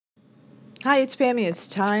Hi, it's Pammy. It's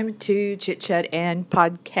time to chit chat and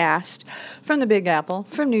podcast from the Big Apple,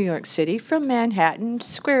 from New York City, from Manhattan,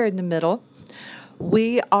 square in the middle.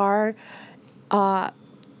 We are uh,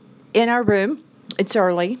 in our room. It's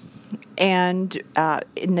early, and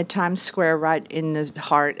in the Times Square, right in the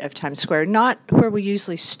heart of Times Square, not where we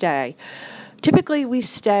usually stay. Typically, we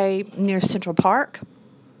stay near Central Park.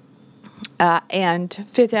 And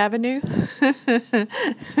Fifth Avenue,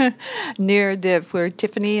 near the where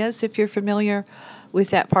Tiffany is, if you're familiar with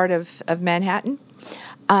that part of Manhattan.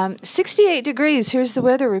 68 degrees. Here's the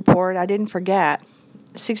weather report. I didn't forget.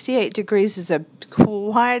 68 degrees is a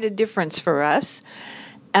quite a difference for us.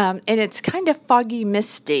 And it's kind of foggy,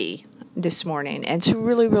 misty this morning. And it's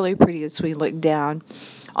really, really pretty as we look down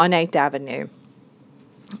on 8th Avenue.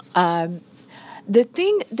 Um, the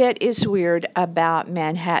thing that is weird about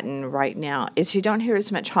Manhattan right now is you don't hear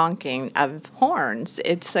as much honking of horns.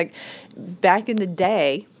 It's like back in the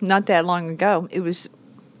day, not that long ago, it was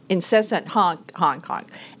incessant honk, honk, honk.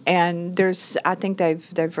 And I think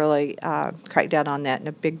they've really cracked down on that in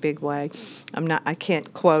a big, big way. I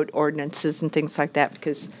can't quote ordinances and things like that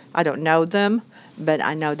because I don't know them, but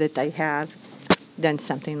I know that they have done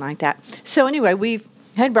something like that. So anyway, we've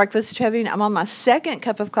had breakfast. I'm on my second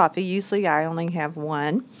cup of coffee. Usually I only have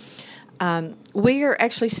one. We are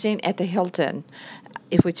actually staying at the Hilton,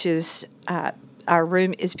 which is our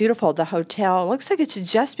room is beautiful. The hotel looks like it's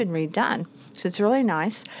just been redone, so it's really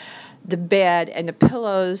nice. The bed and the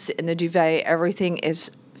pillows and the duvet, everything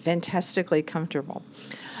is fantastically comfortable.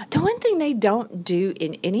 The one thing they don't do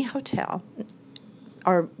in any hotel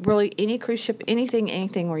or really any cruise ship,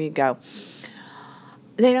 anything where you go,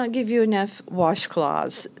 they don't give you enough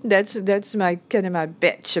washcloths. That's my kind of my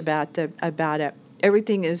bitch about it.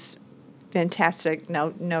 Everything is fantastic.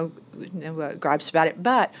 No gripes about it.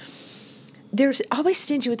 But there's always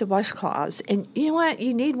stingy with the washcloths, and you know what?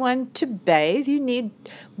 You need one to bathe. You need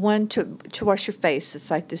one to wash your face.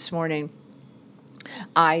 It's like this morning.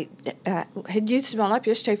 I had used them all up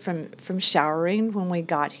yesterday from showering when we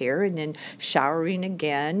got here, and then showering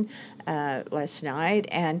again last night,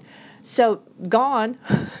 and so gone.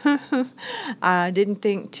 I didn't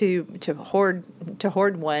think to hoard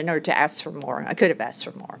one or to ask for more. I could have asked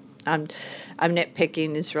for more. I'm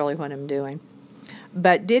nitpicking is really what I'm doing,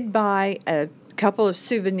 but did buy a couple of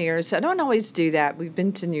souvenirs. I don't always do that. We've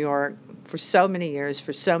been to New York for so many years,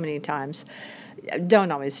 for so many times.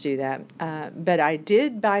 Don't always do that. But I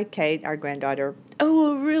did buy Kate, our granddaughter, a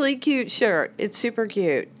really cute shirt. It's super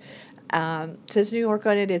cute. Says New York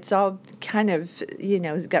on it. It's all kind of,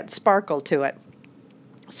 it's got sparkle to it.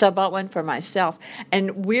 So I bought one for myself.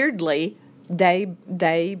 And weirdly,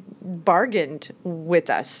 they bargained with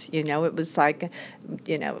us. It was like,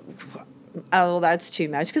 you know, oh, that's too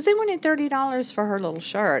much because they wanted $30 for her little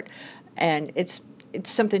shirt, and it's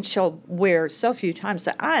something she'll wear so few times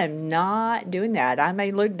that I am not doing that. I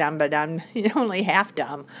may look dumb, but I'm only half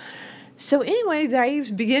dumb. So anyway, they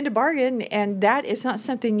begin to bargain, and that is not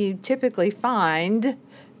something you typically find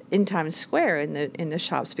in Times Square in the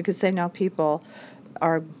shops because they know people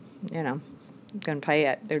are, you know, going to pay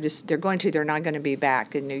it. They're not going to be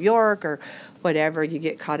back in New York or whatever. You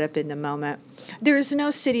get caught up in the moment. There is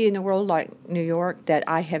no city in the world like New York that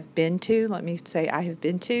I have been to. Let me say I have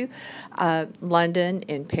been to London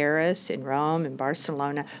and Paris and Rome and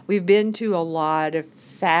Barcelona. We've been to a lot of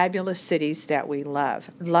fabulous cities that we love,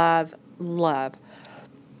 love, love.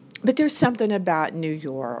 But there's something about New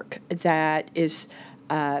York that is,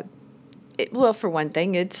 well, for one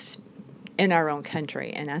thing, it's in our own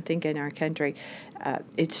country, and I think in our country,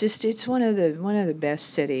 it's one of the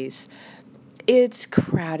best cities. It's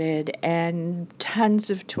crowded, and tons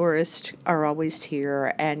of tourists are always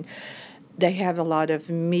here, and they have a lot of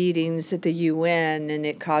meetings at the UN, and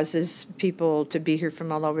it causes people to be here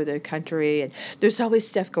from all over the country, and there's always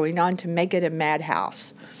stuff going on to make it a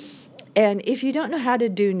madhouse. And if you don't know how to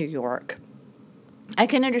do New York, I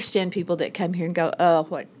can understand people that come here and go,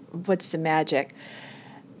 oh, what's the magic?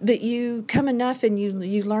 But you come enough and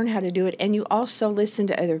you learn how to do it, and you also listen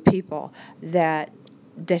to other people that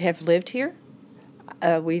have lived here.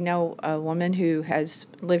 We know a woman who has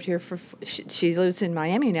lived here she lives in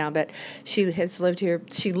Miami now, but she has lived here.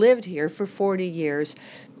 She lived here for 40 years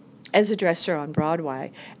as a dresser on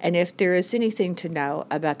Broadway. And if there is anything to know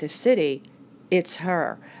about the city, it's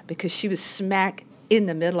her, because she was smack in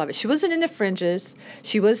the middle of it. She wasn't in the fringes.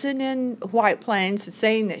 She wasn't in White Plains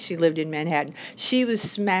saying that she lived in Manhattan. She was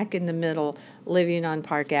smack in the middle, living on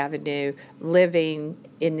Park Avenue, living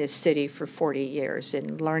in this city for 40 years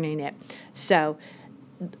and learning it. So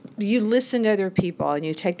you listen to other people and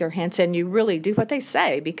you take their hints and you really do what they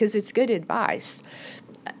say because it's good advice.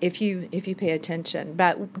 if you pay attention.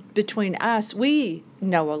 But between us, we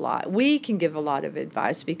know a lot. We can give a lot of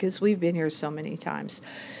advice because we've been here so many times.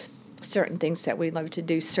 Certain things that we love to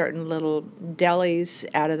do, certain little delis,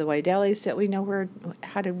 out of the way delis that we know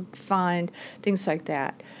how to find, things like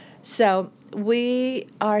that. So we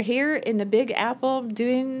are here in the Big Apple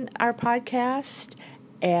doing our podcast,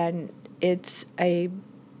 and it's a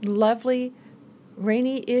lovely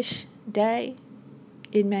rainy-ish day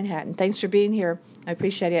in Manhattan. Thanks for being here. I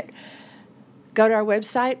appreciate it. Go to our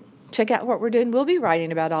website. Check out what we're doing. We'll be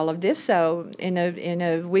writing about all of this, so in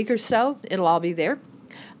a week or so, it'll all be there.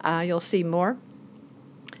 You'll see more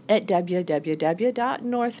at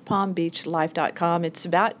www.northpalmbeachlife.com. It's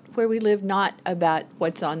about where we live, not about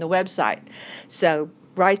what's on the website. So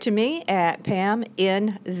write to me at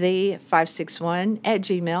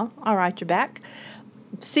paminthe561@gmail. I'll write you back.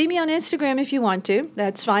 See me on Instagram if you want to.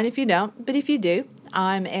 That's fine if you don't, but if you do,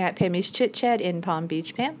 I'm at Pammy's Chit Chat in Palm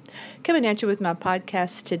Beach, Pam. Coming at you with my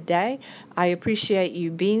podcast today. I appreciate you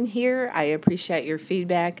being here. I appreciate your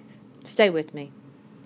feedback. Stay with me.